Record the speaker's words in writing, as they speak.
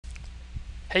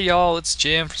Hey y'all, it's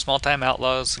Jim from Small Time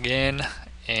Outlaws again,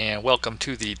 and welcome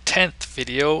to the 10th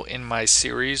video in my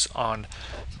series on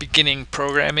beginning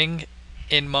programming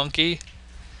in Monkey.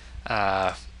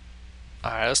 Uh,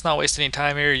 Alright, let's not waste any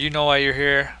time here. You know why you're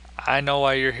here. I know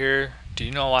why you're here. Do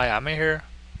you know why I'm here?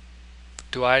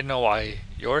 Do I know why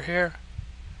you're here?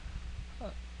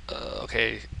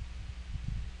 Okay,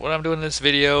 what I'm doing in this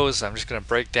video is I'm just going to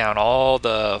break down all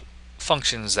the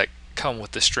functions that come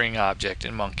with the string object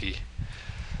in Monkey.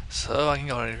 So I can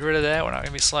go and get rid of that. We're not going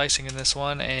to be slicing in this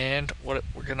one. And what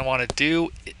we're going to want to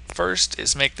do first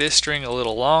is make this string a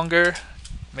little longer.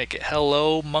 Make it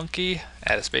hello monkey.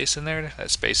 Add a space in there. That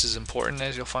space is important,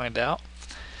 as you'll find out.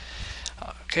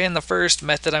 Okay, and the first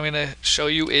method I'm going to show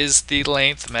you is the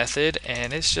length method.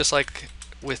 And it's just like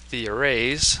with the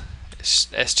arrays. It's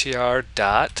str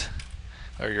dot,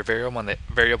 or your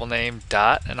variable name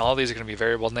dot. And all these are going to be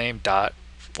variable name dot,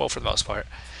 well, for the most part.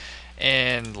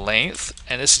 And length,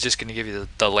 and this is just going to give you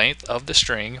the length of the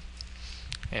string,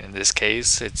 and in this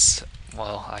case it's,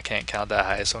 well, I can't count that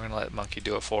high, so I'm going to let Monkey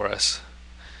do it for us,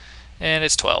 and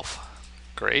it's 12.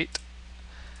 Great.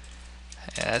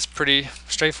 And that's pretty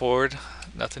straightforward,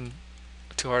 nothing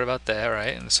too hard about that,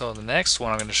 right? And so the next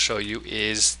one I'm going to show you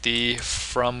is the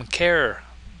fromChar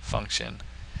function,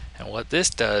 and what this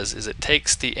does is it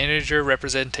takes the integer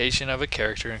representation of a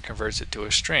character and converts it to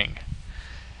a string.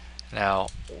 Now,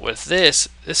 with this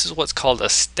is what's called a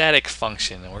static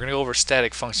function, and we're going to go over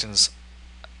static functions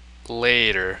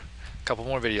later, a couple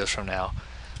more videos from now.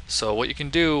 So what you can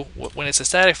do when it's a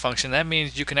static function, that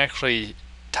means you can actually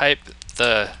type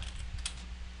the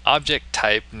object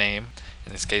type name,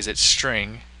 in this case it's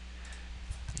string,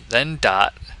 then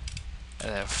dot,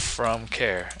 and then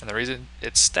fromChar. And the reason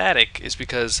it's static is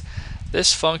because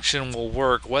this function will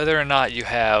work whether or not you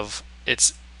have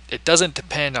it doesn't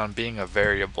depend on being a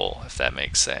variable, if that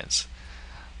makes sense.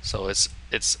 So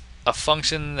it's a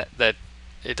function that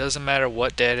it doesn't matter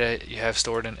what data you have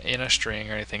stored in a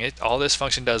string or anything. All this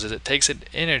function does is it takes an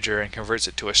integer and converts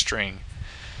it to a string.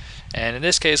 And in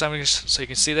this case, so you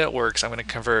can see that it works, I'm going to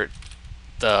convert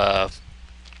the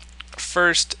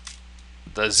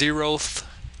zeroth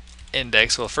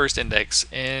index, well, first index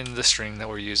in the string that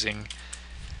we're using,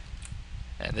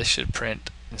 and this should print,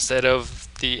 instead of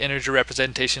the integer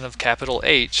representation of capital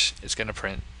H, it's going to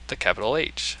print the capital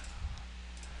H.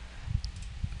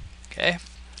 Okay.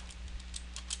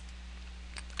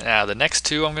 Now the next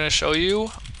two I'm going to show you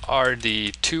are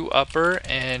the two upper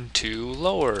and two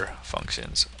lower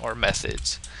functions or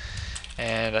methods.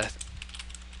 And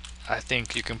I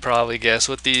think you can probably guess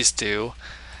what these do.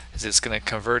 Is it's going to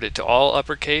convert it to all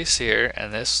uppercase here,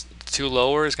 and this two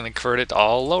lower is going to convert it to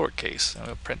all lowercase. I'm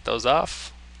going to print those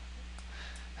off.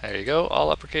 There you go,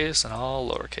 all uppercase and all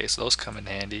lowercase. Those come in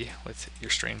handy with your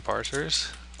string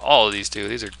parsers. All of these do.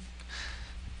 These are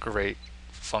great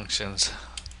functions.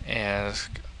 And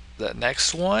the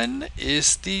next one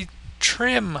is the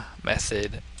trim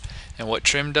method. And what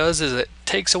trim does is it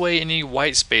takes away any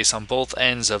white space on both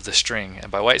ends of the string.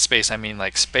 And by white space I mean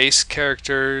like space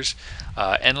characters,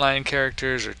 endline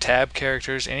characters, or tab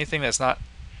characters, anything that's not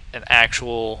an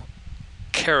actual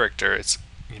character. It's,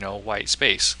 white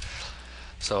space.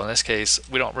 So in this case,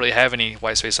 we don't really have any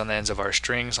white space on the ends of our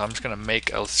string, so I'm just going to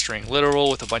make a string literal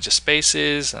with a bunch of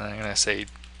spaces, and I'm going to say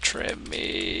trim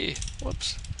me,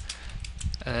 whoops,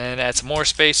 and then add some more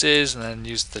spaces, and then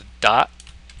use the dot,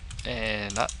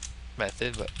 and not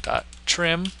method, but dot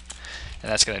trim,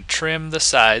 and that's going to trim the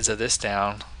sides of this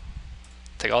down,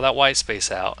 take all that white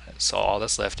space out, so all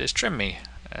that's left is trim me.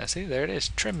 And see, there it is,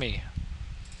 trim me.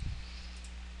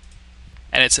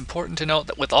 And it's important to note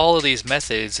that with all of these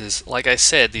methods is, like I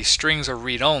said, these strings are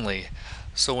read-only.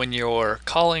 So when you're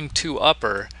calling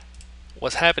toUpper,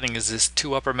 what's happening is this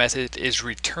toUpper method is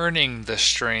returning the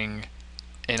string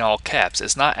in all caps.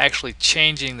 It's not actually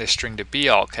changing the string to be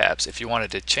all caps. If you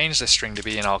wanted to change the string to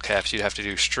be in all caps, you'd have to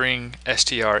do string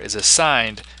str is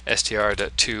assigned str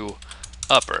to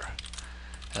toUpper.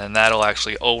 And then that'll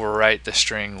actually overwrite the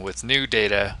string with new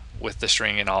data with the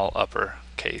string in all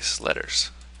uppercase letters.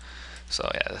 So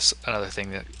yeah, that's another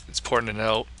thing that it's important to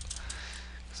note.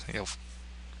 You'll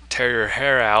tear your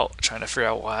hair out trying to figure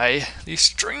out why these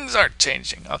strings aren't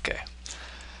changing. Okay.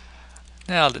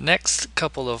 Now the next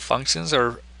couple of functions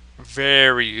are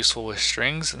very useful with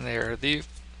strings, and they are the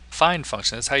find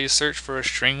function. That's how you search for a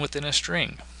string within a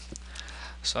string.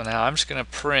 So now I'm just going to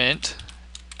print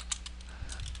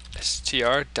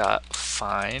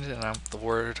str.find, and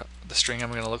the string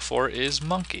I'm going to look for is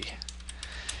monkey.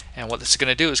 And what this is going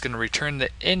to do is going to return the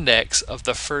index of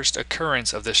the first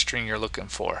occurrence of the string you're looking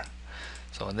for.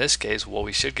 So in this case, what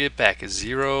we should get back is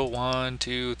 0, 1,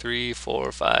 2, 3,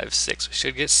 4, 5, 6. We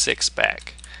should get 6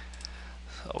 back.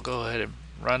 So we'll go ahead and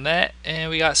run that, and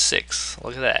we got 6.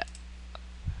 Look at that.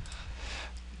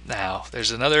 Now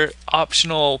there's another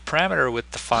optional parameter with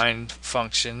the find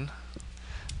function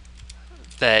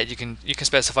that you can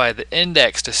specify the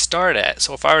index to start at.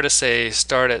 So if I were to say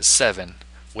start at 7,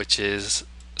 which is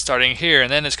starting here, and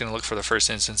then it's going to look for the first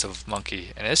instance of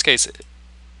monkey. In this case,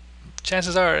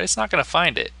 chances are it's not going to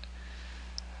find it.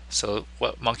 So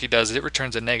what monkey does is it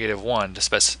returns a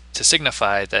 -1 to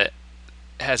signify that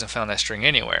it hasn't found that string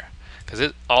anywhere,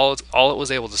 because all it was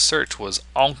able to search was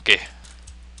onke.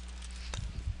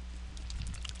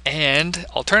 And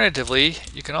alternatively,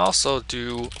 you can also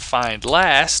do find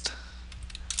last,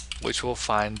 which will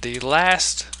find the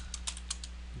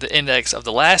index of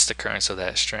the last occurrence of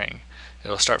that string.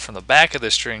 It'll start from the back of the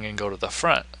string and go to the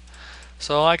front.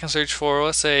 So I can search for,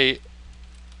 let's say,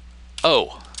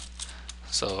 O.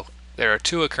 So there are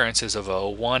 2 occurrences of O,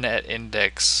 one at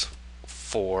index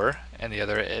 4 and the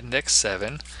other at index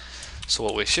 7. So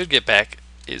what we should get back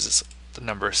is the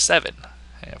number 7.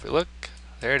 And if we look,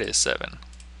 there it is, 7.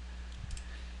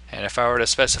 And if I were to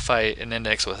specify an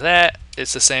index with that,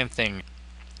 it's the same thing.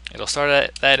 It'll start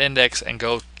at that index and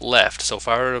go left. So if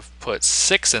I were to put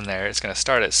 6 in there, it's going to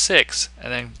start at 6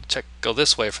 and then go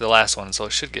this way for the last one. So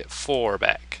it should get 4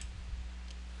 back.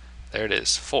 There it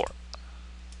is, 4.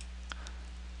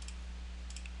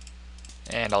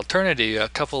 And alternatively, a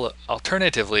couple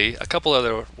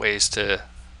other ways to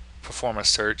perform a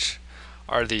search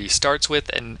are the starts with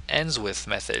and ends with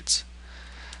methods.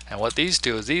 And what these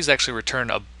do is these actually return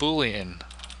a Boolean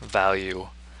value.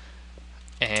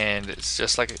 And it's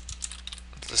just like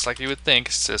you would think.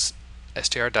 It's just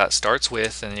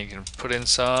str.startsWith, and you can put in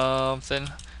something.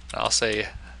 And I'll say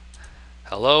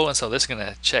hello, and so this is going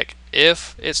to check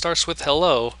if it starts with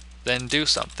hello, then do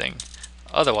something.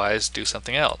 Otherwise, do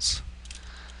something else.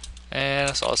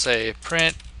 And so I'll say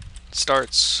print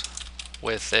starts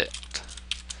with it,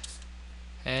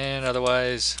 and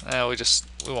otherwise,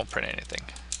 we won't print anything.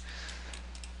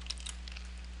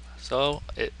 So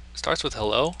it starts with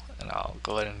hello, and I'll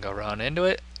go ahead and go run into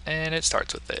it, and it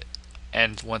starts with it.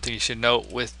 And one thing you should note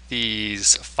with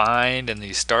these find and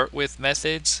these start with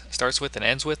methods, starts with and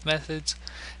ends with methods,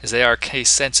 is they are case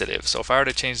sensitive. So if I were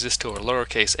to change this to a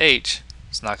lowercase h,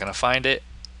 it's not going to find it.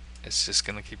 It's just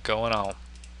going to keep going on.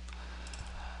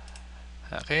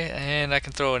 Okay, and I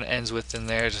can throw an ends with in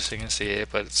there just so you can see it,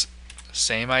 but it's the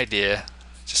same idea.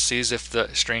 Just sees if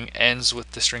the string ends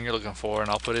with the string you're looking for,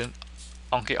 and I'll put in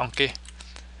onke,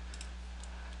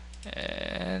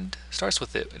 and starts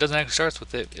with it. It doesn't actually start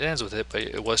with it, it ends with it, but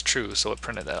it was true, so it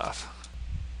printed that off.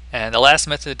 And the last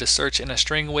method to search in a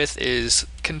string with is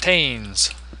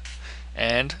contains,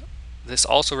 and this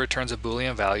also returns a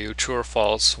Boolean value, true or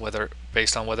false,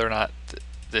 based on whether or not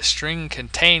the string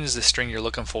contains the string you're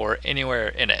looking for anywhere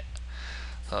in it.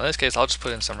 So in this case, I'll just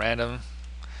put in some random.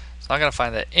 It's not going to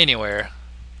find that anywhere,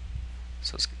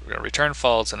 so it's going to return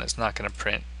false, and it's not going to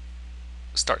print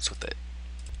starts with it.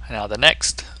 Now the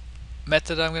next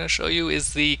method I'm going to show you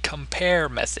is the compare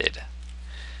method.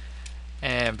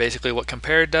 And basically what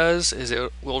compare does is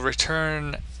it will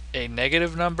return a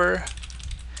negative number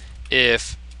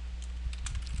if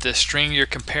the string you're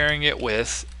comparing it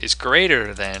with is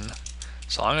greater than.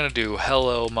 So I'm going to do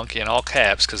hello monkey in all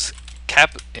caps, because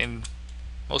in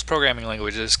most programming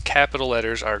languages, capital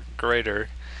letters are greater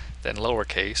than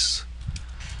lowercase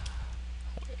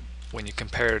when you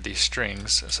compare these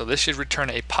strings. So this should return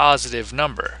a positive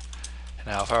number.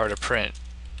 Now if I were to print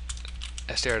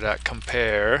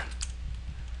str.compare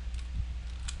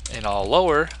in all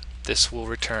lower, this will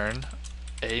return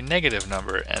a negative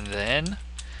number. And then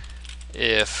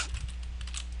if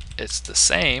it's the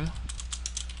same,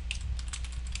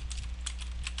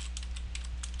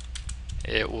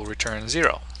 it will return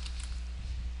 0.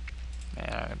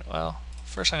 And well,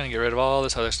 first I'm going to get rid of all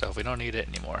this other stuff. We don't need it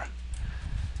anymore.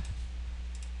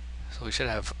 So we should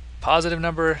have positive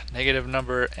number, negative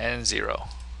number, and 0.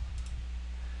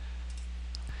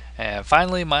 And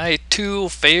finally, my 2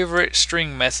 favorite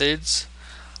string methods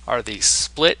are the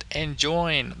split and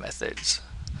join methods.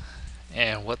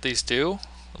 And what these do,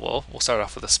 well, we'll start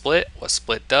off with a split. What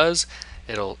split does,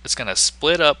 it's going to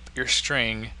split up your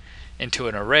string into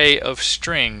an array of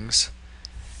strings,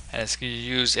 and it's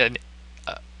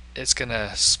going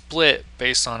to split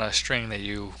based on a string that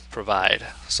you provide.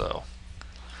 So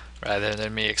rather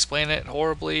than me explain it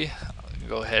horribly, I'll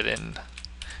go ahead and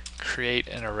create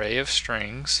an array of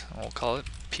strings. We'll call it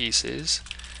pieces.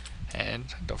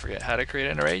 And don't forget how to create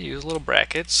an array. Use little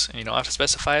brackets. And you don't have to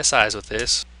specify a size with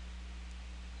this.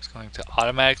 It's going to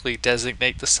automatically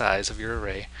designate the size of your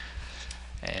array.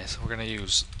 And so we're going to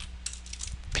use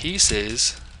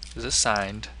pieces is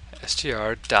assigned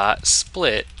str dot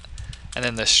split, and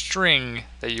then the string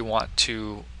that you want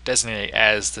to designate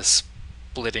as the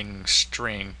splitting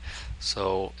string.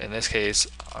 So in this case,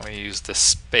 I'm going to use the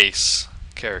space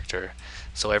character.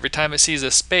 So every time it sees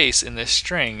a space in this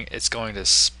string, it's going to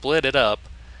split it up,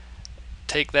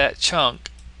 take that chunk,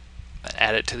 and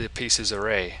add it to the pieces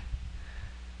array.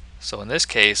 So in this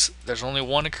case, there's only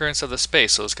one occurrence of the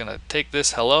space, so it's going to take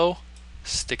this hello,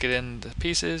 stick it in the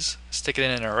pieces, stick it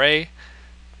in an array,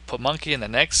 put monkey in the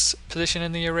next position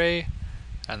in the array,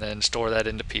 and then store that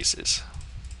into pieces.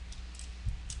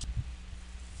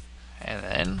 And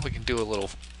then we can do a little,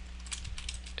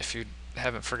 if you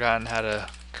haven't forgotten how to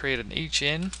create an each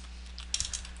in.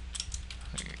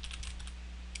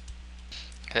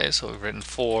 Okay, so we've written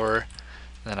for,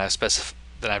 and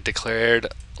then I've declared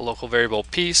a local variable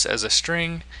piece as a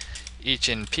string, each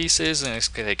in pieces, and it's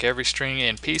going to take every string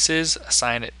in pieces,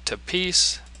 assign it to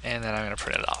piece, and then I'm going to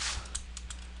print it off.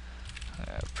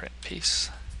 Print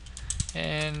piece,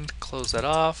 and close that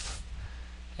off,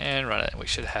 and run it. We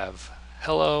should have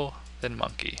hello, then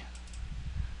monkey.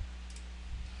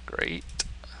 Great.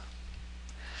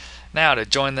 Now to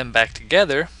join them back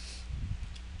together,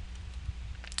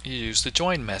 you use the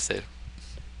join method.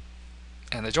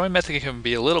 And the join method can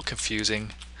be a little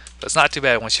confusing, but it's not too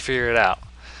bad once you figure it out.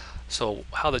 So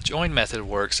how the join method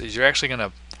works is you're actually going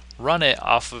to run it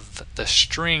off of the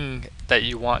string that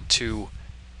you want to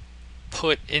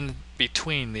put in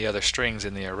between the other strings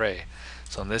in the array.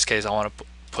 So in this case, I want to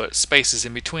put spaces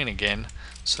in between again.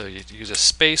 So you use a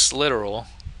space literal,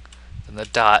 then the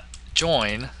dot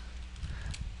join,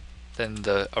 then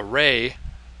the array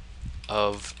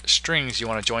of strings you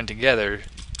want to join together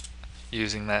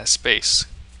using that space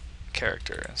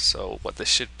character. So what this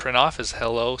should print off is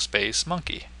hello space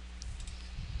monkey.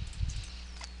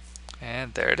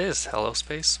 And there it is, hello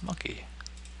space monkey.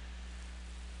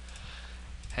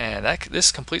 And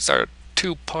this completes our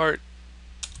two-part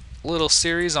little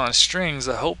series on strings.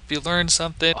 I hope you learned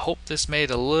something. I hope this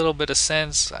made a little bit of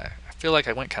sense. I feel like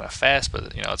I went kind of fast,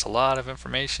 but it's a lot of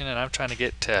information, and I'm trying to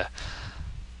get to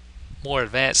more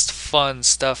advanced fun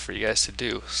stuff for you guys to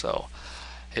do. So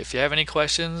if you have any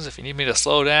questions, if you need me to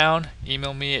slow down,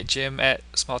 email me at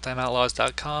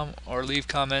jim@smalltimeoutlaws.com or leave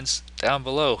comments down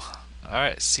below.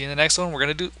 Alright, see you in the next one. We're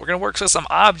gonna work with some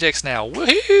objects now.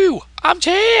 Woohoo!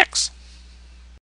 Objects!